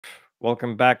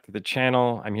Welcome back to the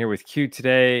channel. I'm here with Q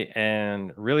today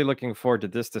and really looking forward to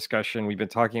this discussion. We've been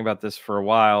talking about this for a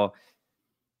while.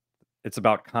 It's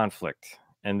about conflict.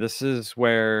 And this is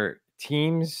where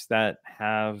teams that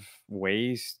have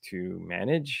ways to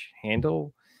manage,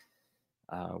 handle,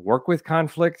 work with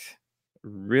conflict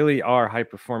really are high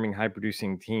performing, high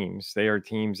producing teams. They are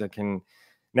teams that can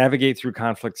navigate through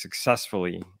conflict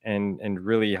successfully and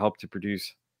really help to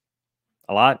produce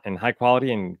a lot and high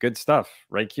quality and good stuff,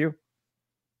 right, Q?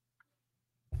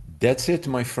 That's it,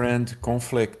 my friend.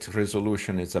 Conflict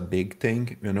resolution is a big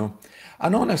thing, you know.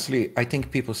 And honestly, I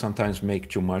think people sometimes make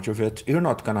too much of it. You're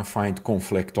not gonna find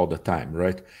conflict all the time,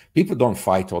 right? People don't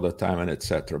fight all the time and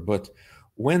etc. But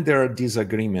when there are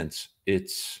disagreements,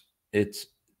 it's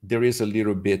there is a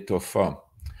little bit of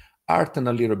art and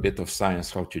a little bit of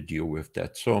science how to deal with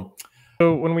that. So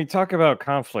when we talk about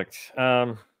conflict,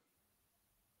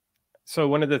 so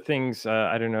one of the things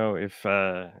I don't know if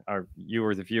you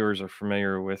or the viewers are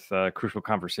familiar with crucial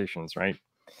conversations, right?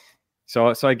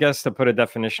 So I guess to put a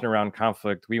definition around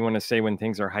conflict, we want to say when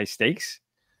things are high stakes,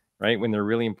 right? When they're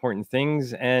really important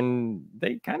things, and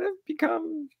they kind of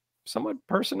become somewhat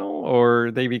personal,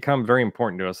 or they become very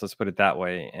important to us. Let's put it that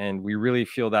way. And we really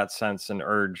feel that sense and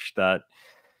urge that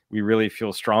we really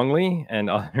feel strongly, and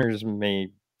others may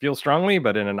feel strongly,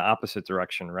 but in an opposite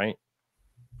direction, right?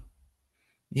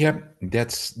 Yeah,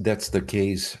 that's the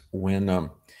case when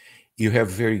you have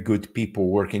very good people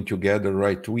working together,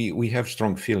 right? We have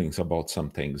strong feelings about some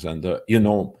things, and you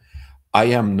know, I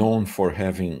am known for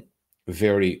having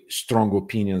very strong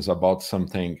opinions about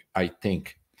something. I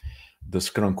think the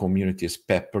Scrum community is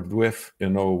peppered with, you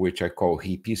know, which I call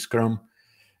hippie Scrum,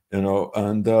 you know,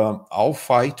 and I'll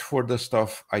fight for the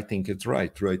stuff I think it's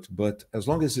right? But as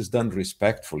long as it's done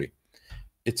respectfully,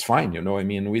 it's fine, you know. I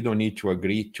mean, we don't need to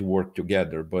agree to work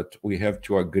together, but we have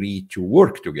to agree to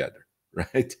work together,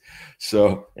 right?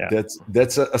 So Yeah.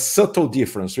 that's a subtle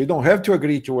difference. We don't have to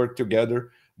agree to work together,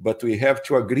 but we have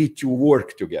to agree to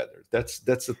work together.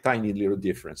 That's a tiny little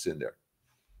difference in there.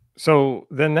 So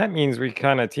then that means we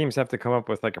kind of teams have to come up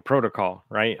with like a protocol,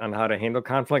 right, on how to handle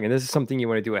conflict. And this is something you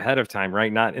want to do ahead of time,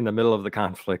 right? Not in the middle of the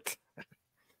conflict.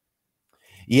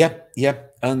 Yep.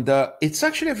 And it's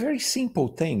actually a very simple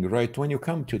thing, right? When you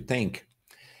come to think,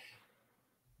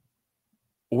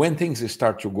 when things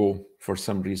start to go for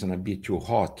some reason a bit too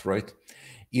hot, right?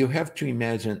 You have to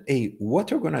imagine, hey,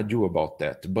 what you're going to do about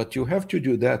that. But you have to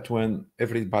do that when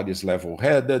everybody's level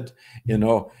headed. You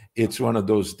know, it's one of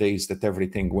those days that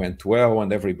everything went well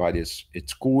and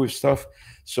it's cool with stuff.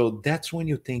 So that's when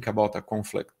you think about a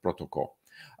conflict protocol.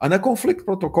 And a conflict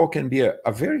protocol can be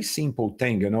a very simple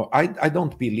thing. You know, I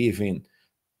don't believe in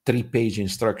 3-page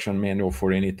instruction manual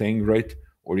for anything, right?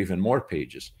 Or even more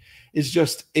pages. It's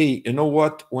just, hey, you know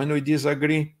what? When we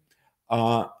disagree,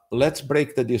 let's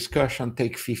break the discussion,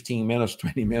 take 15 minutes,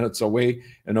 20 minutes away,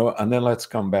 you know, and then let's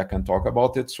come back and talk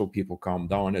about it so people calm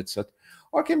down, etc.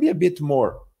 Or it can be a bit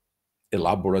more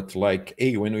elaborate, like,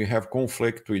 hey, when we have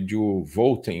conflict, we do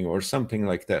voting or something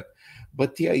like that.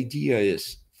 But the idea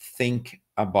is think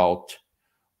about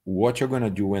what you're going to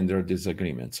do when there are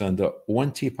disagreements. And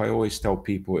one tip I always tell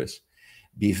people is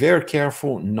be very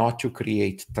careful not to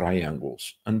create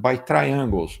triangles. And by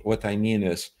triangles, what I mean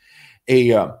is,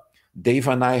 Dave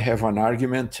and I have an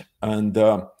argument, and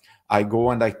I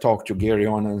go and I talk to Gary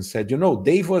on and said, you know,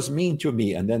 Dave was mean to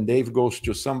me. And then Dave goes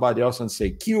to somebody else and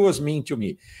say, Q was mean to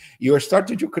me. You're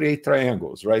starting to create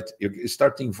triangles, right? You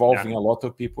start Yeah. involving a lot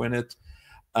of people in it.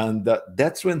 And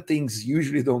that's when things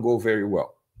usually don't go very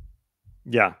well.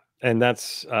 Yeah. And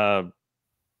that's so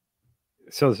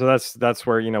that's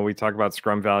where, we talk about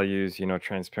Scrum values,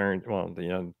 transparent, well,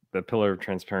 the pillar of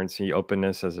transparency,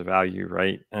 openness as a value,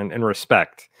 right? And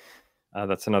respect.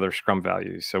 That's another Scrum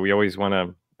value. So we always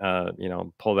want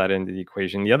to pull that into the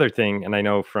equation. The other thing, and I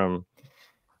know from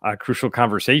crucial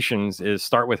conversations, is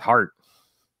start with heart,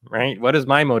 right? What is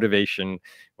my motivation?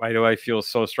 Why do I feel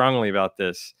so strongly about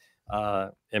this?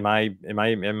 Am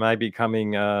I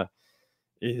becoming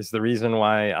is the reason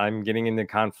why I'm getting into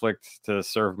conflict to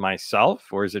serve myself,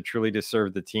 or is it truly to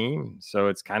serve the team? So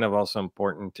it's kind of also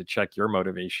important to check your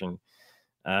motivation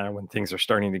when things are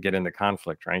starting to get into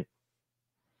conflict, right?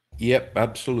 Yep,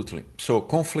 absolutely. So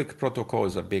conflict protocol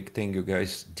is a big thing, you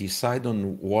guys. Decide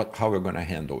on how we're going to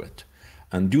handle it.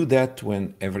 And do that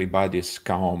when everybody's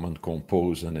calm and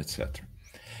composed and etc.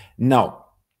 Now,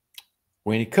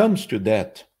 when it comes to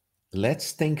that,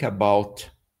 let's think about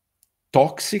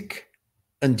toxic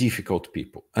and difficult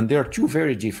people. And there are two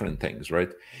very different things, right?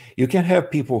 You can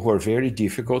have people who are very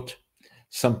difficult.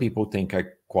 Some people think I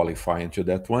qualify into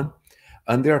that one.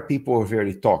 And there are people who are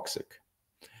very toxic.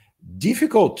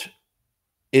 Difficult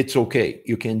it's okay.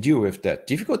 You can deal with that.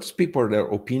 Difficult people, they're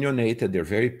opinionated, they're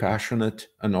very passionate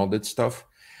and all that stuff.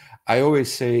 I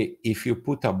always say, if you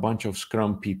put a bunch of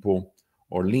Scrum people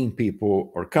or Lean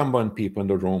people or Kanban people in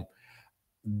the room,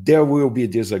 there will be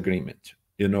disagreement,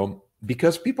 you know,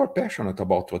 because people are passionate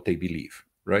about what they believe,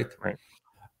 right? Right.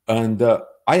 And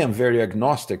I am very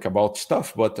agnostic about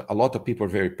stuff, but a lot of people are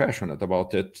very passionate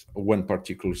about it, one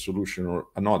particular solution or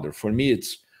another. For me,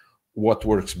 it's what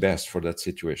works best for that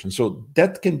situation. So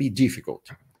that can be difficult.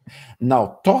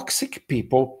 Now, toxic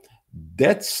people,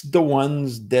 that's the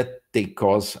ones that they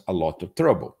cause a lot of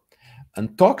trouble.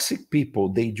 And toxic people,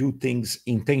 they do things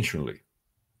intentionally,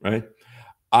 right?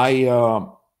 I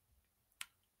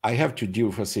have to deal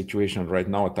with a situation right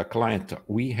now at a client.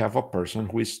 We have a person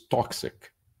who is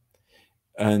toxic.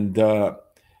 And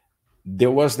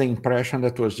there was the impression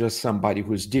that was just somebody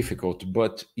who's difficult,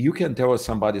 but you can tell if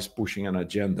somebody's pushing an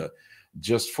agenda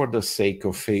just for the sake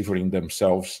of favoring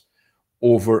themselves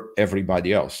over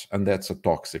everybody else. And that's a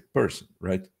toxic person,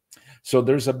 right? So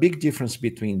there's a big difference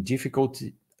between difficult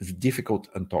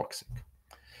and toxic.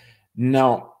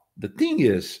 Now, the thing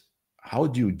is, how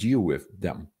do you deal with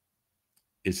them?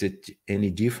 Is it any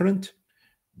different?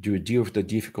 Do you deal with the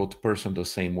difficult person the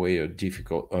same way you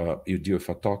deal with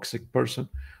a toxic person,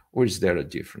 or is there a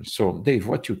difference? So, Dave,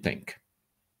 what do you think?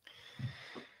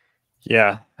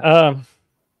 Yeah.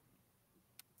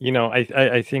 You know,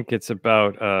 I think it's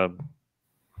about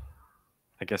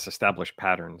I guess established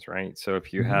patterns, right? So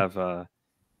if you have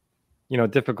you know,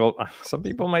 difficult, some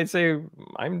people might say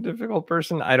I'm a difficult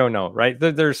person. I don't know, right?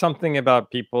 There's something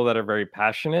about people that are very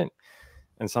passionate,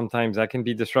 and sometimes that can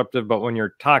be disruptive. But when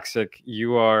you're toxic,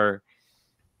 you are,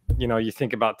 you know, you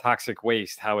think about toxic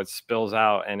waste, how it spills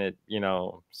out and it, you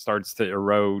know, starts to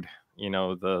erode, you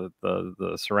know, the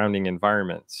surrounding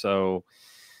environment. So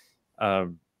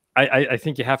I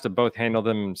think you have to both handle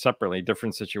them separately,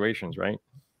 different situations, right?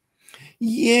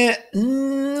 Yeah,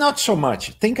 not so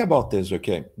much. Think about this,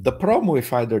 okay? The problem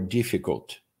with either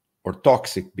difficult or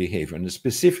toxic behavior, and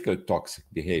specifically toxic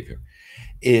behavior,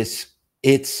 is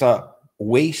it's a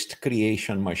waste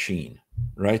creation machine,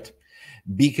 right?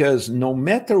 Because no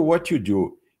matter what you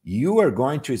do, you are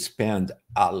going to spend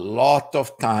a lot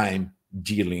of time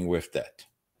dealing with that,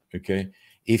 okay?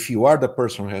 If you are the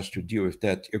person who has to deal with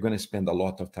that, you're going to spend a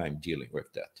lot of time dealing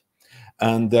with that.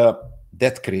 And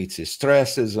that creates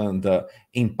stresses and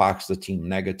impacts the team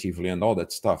negatively and all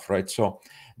that stuff, right? So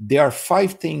there are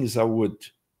 5 things I would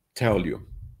tell you.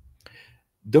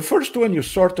 The first one you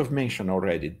sort of mentioned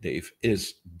already, Dave,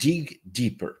 is dig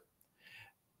deeper.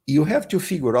 You have to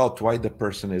figure out why the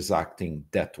person is acting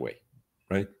that way,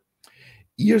 right?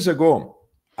 Years ago,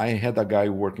 I had a guy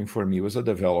working for me, he was a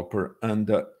developer,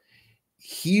 and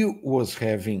he was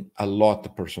having a lot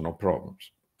of personal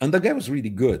problems. And the guy was really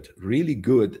good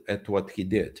at what he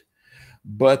did.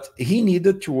 But he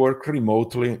needed to work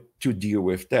remotely to deal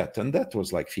with that. And that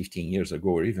was like 15 years ago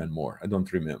or even more. I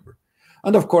don't remember.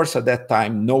 And of course, at that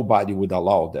time, nobody would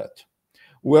allow that.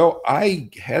 Well,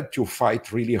 I had to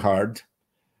fight really hard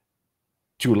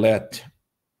for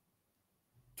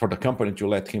the company to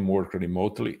let him work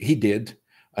remotely. He did.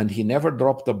 And he never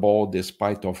dropped the ball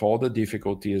despite of all the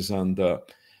difficulties. And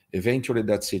eventually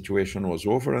that situation was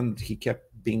over and he kept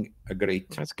being a great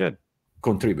That's good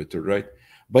contributor, right?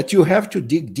 But you have to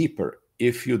dig deeper.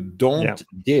 If you don't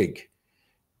dig,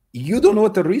 you don't know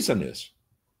what the reason is.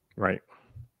 Right.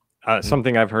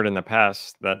 Something I've heard in the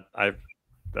past that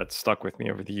stuck with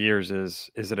me over the years is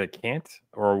it a can't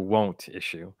or won't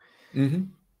issue?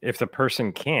 If the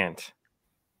person can't,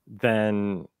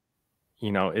 then,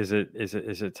 you know, is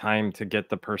it time to get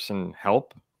the person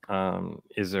help?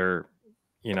 Is there,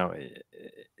 you know,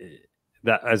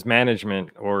 that as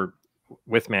management or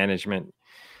with management,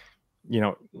 you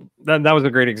know, that was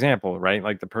a great example, right?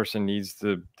 Like the person needs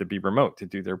to be remote to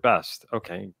do their best.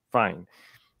 Okay, fine.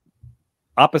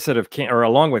 Opposite of can't, or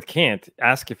along with can't,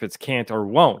 ask if it's can't or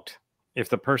won't. If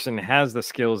the person has the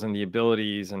skills and the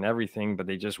abilities and everything, but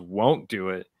they just won't do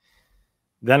it,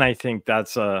 then I think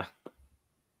that's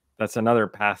another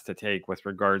path to take with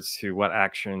regards to what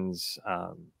actions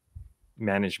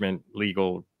management,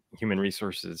 legal, human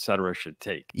resources, etc., should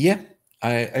take. Yeah,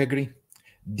 I agree.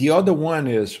 The other one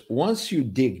is once you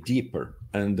dig deeper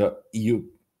and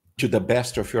you, to the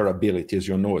best of your abilities,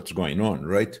 you know what's going on,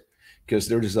 right? Because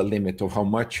there is a limit of how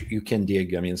much you can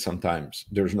dig. I mean, sometimes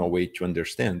there's no way to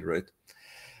understand, right?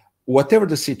 Whatever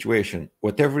the situation,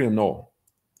 whatever you know,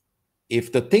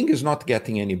 if the thing is not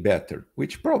getting any better,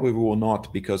 which probably will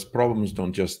not because problems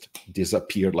don't just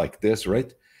disappear like this,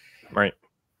 right? Right.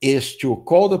 Is to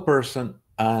call the person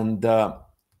and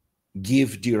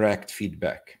give direct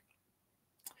feedback.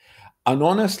 And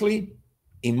honestly,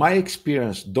 in my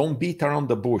experience, don't beat around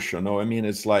the bush. You know, I mean,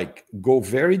 it's like go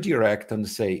very direct and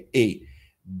say, hey,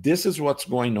 this is what's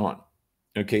going on.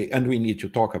 Okay. And we need to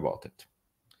talk about it.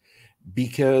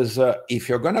 Because if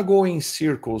you're going to go in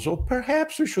circles, or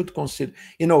perhaps we should consider,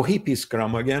 hippie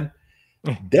scrum again,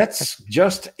 that's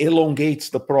just elongates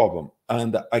the problem.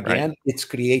 And again, it's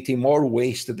creating more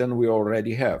waste than we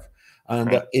already have.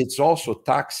 And it's also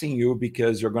taxing you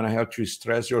because you're going to have to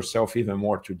stress yourself even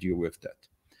more to deal with that.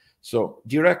 So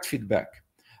direct feedback.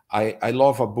 I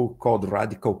love a book called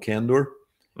Radical Candor.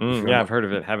 Yeah, I've heard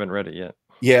of it. Haven't read it yet.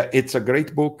 Yeah, it's a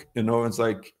great book. It's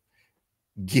like,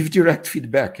 give direct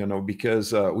feedback,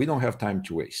 because we don't have time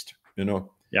to waste,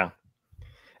 Yeah.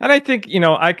 And I think,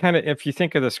 I kind of, if you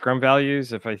think of the Scrum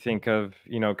values, if I think of,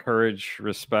 courage,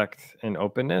 respect, and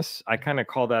openness, I kind of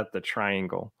call that the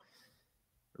triangle.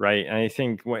 Right. And I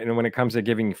think when it comes to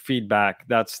giving feedback,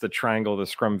 that's the triangle, the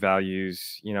Scrum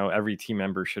values, every team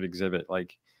member should exhibit,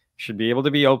 like should be able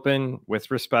to be open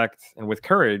with respect and with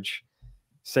courage,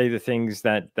 say the things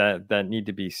that need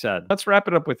to be said. Let's wrap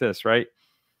it up with this, right?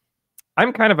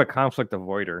 I'm kind of a conflict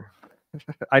avoider.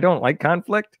 I don't like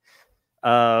conflict.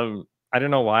 I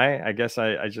don't know why. I guess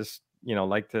I just,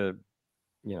 like to,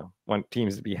 want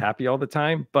teams to be happy all the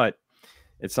time, but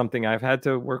it's something I've had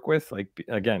to work with. Like,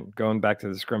 again, going back to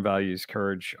the Scrum values,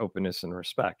 courage, openness, and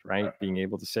respect, right? Being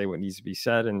able to say what needs to be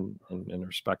said in a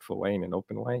respectful way, in an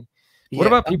open way. What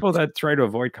about people that try to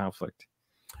avoid conflict?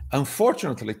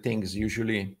 Unfortunately, things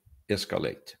usually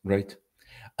escalate, right?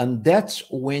 And that's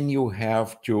when you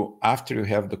have to, after you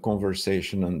have the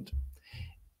conversation, and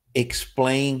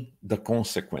explain the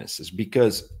consequences,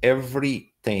 because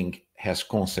everything has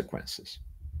consequences,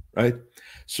 right?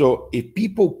 So if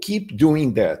people keep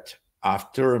doing that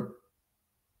after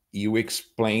you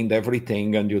explained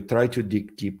everything and you try to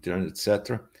dig deeper,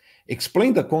 etc.,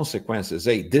 explain the consequences.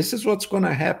 Hey, this is what's going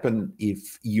to happen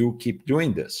if you keep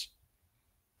doing this,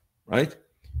 right?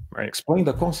 Explain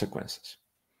the consequences.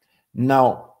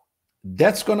 Now,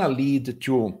 that's going to lead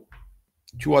to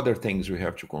two other things we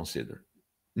have to consider.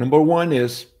 Number one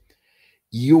is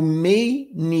you may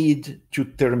need to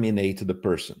terminate the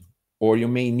person, or you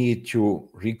may need to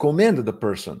recommend the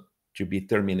person to be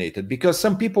terminated, because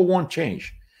some people won't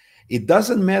change. It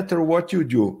doesn't matter what you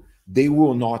do, they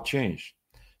will not change.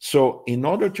 So in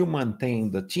order to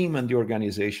maintain the team and the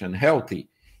organization healthy,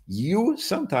 you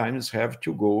sometimes have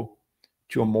to go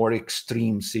to a more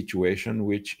extreme situation,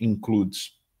 which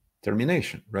includes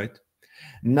termination, right?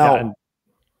 Now,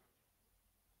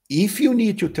 if you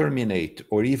need to terminate,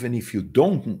 or even if you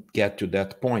don't get to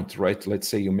that point, right? Let's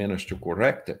say you manage to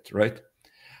correct it, right?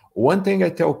 One thing I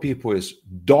tell people is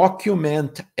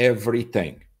document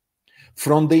everything.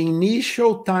 From the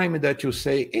initial time that you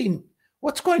say, hey,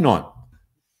 what's going on?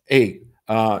 Hey,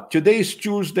 today is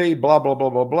Tuesday, blah, blah, blah,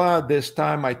 blah, blah. This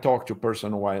time I talked to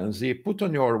person Y and Z, put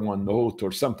on your OneNote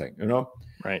or something,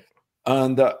 Right.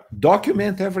 And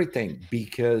document everything,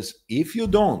 because if you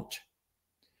don't,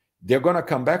 they're going to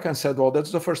come back and say, well,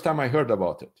 that's the first time I heard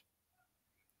about it.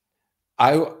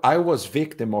 I was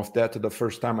victim of that the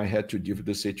first time I had to deal with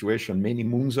the situation many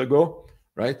moons ago,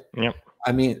 right? Yep.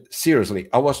 I mean, seriously,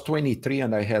 I was 23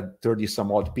 and I had 30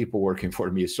 some odd people working for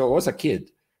me. So I was a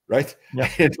kid, right? Yep.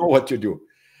 I didn't know what to do.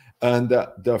 And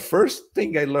the first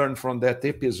thing I learned from that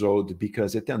episode,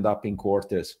 because it ended up in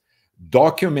court, is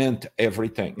document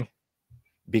everything.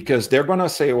 Because they're going to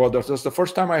say, well, that's the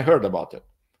first time I heard about it.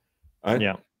 Right?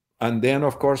 Yeah. And then,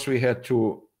 of course, we had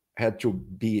to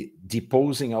be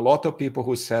deposing a lot of people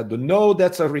who said, no,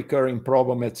 that's a recurring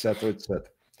problem, etc., etc.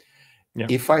 Yeah.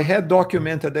 If I had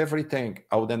documented everything,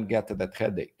 I wouldn't get that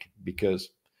headache.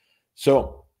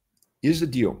 So here's the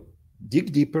deal.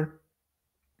 Dig deeper.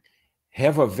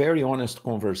 Have a very honest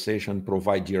conversation.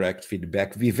 Provide direct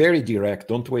feedback. Be very direct.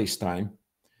 Don't waste time.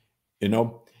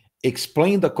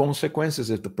 Explain the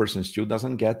consequences if the person still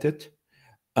doesn't get it.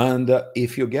 And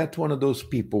if you get one of those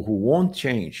people who won't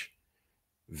change,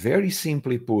 very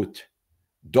simply put,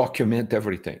 document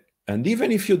everything. And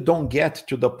even if you don't get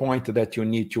to the point that you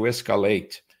need to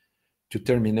escalate to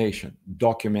termination,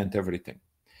 document everything.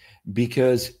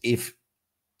 Because if,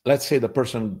 let's say, the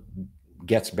person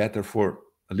gets better for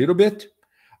a little bit,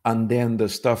 and then the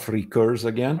stuff recurs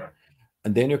again,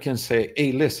 and then you can say,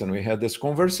 hey, listen, we had this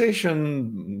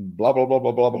conversation, blah, blah, blah,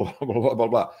 blah, blah, blah, blah, blah, blah,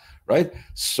 blah, right?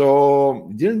 So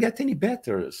it didn't get any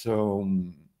better. So,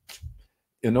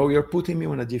 you're putting me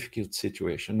in a difficult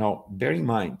situation. Now, bear in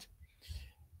mind,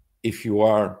 if you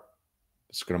are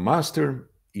Scrum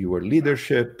Master, your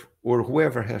leadership, or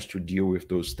whoever has to deal with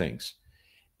those things,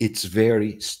 it's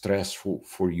very stressful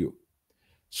for you.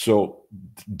 So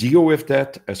deal with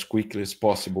that as quickly as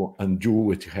possible and do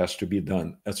what has to be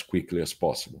done as quickly as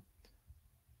possible.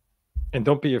 And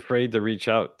don't be afraid to reach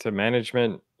out to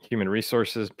management, human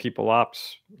resources, people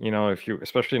ops, if you,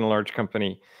 especially in a large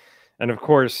company. And of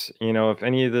course, if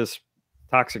any of this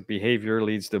toxic behavior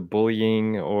leads to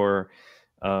bullying or,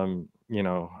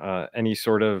 any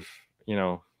sort of,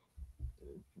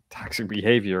 toxic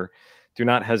behavior, do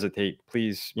not hesitate.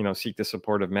 Please, seek the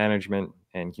support of management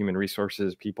and human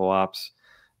resources, people ops.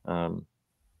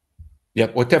 Yeah,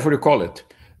 whatever you call it.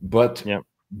 But Yeah.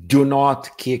 do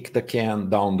not kick the can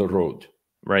down the road.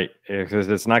 Right. Because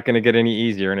it's not going to get any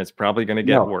easier and it's probably going to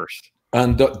get worse.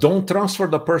 And don't transfer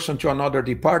the person to another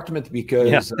department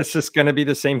because it's just going to be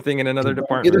the same thing in another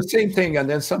department. The same thing, and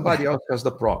then somebody else has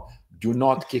the problem. Do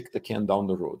not kick the can down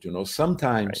the road.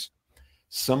 Sometimes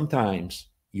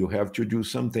you have to do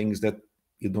some things that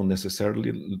you don't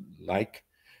necessarily like.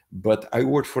 But I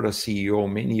worked for a CEO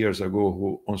many years ago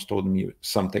who once told me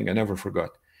something I never forgot.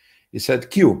 He said,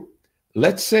 Q,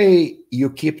 let's say you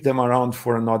keep them around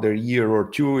for another year or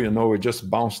two, we just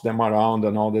bounce them around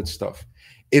and all that stuff.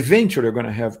 Eventually, you're going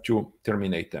to have to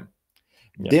terminate them.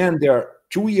 Yeah. Then they're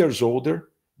 2 years older.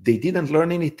 They didn't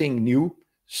learn anything new.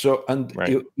 So, and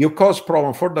you cause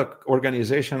problem for the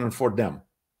organization and for them.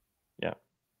 Yeah.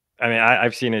 I mean,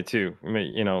 I've seen it too. I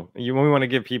mean, we want to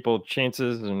give people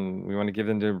chances and we want to give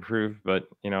them to improve. But,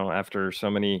 after so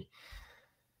many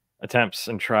attempts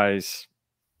and tries,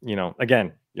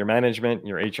 again, your management,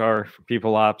 your HR,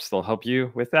 people ops, they'll help you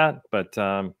with that. But,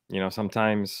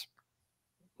 sometimes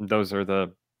those are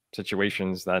the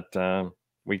situations that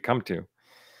we come to.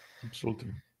 Absolutely.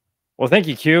 Well, thank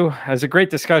you, Q. It was a great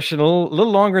discussion, a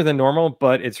little longer than normal,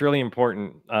 but it's really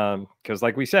important because,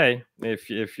 like we say, if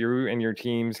you and your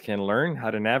teams can learn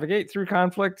how to navigate through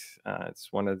conflict,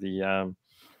 it's one of the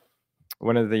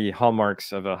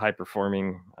hallmarks of a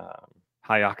high-performing,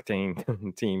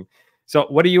 high-octane team. So,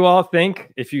 what do you all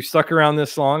think? If you stuck around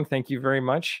this long, thank you very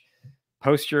much.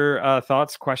 Post your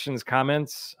thoughts, questions,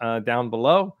 comments down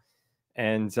below,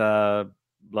 and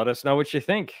let us know what you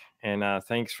think. And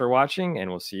thanks for watching, and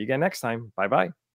we'll see you again next time. Bye-bye.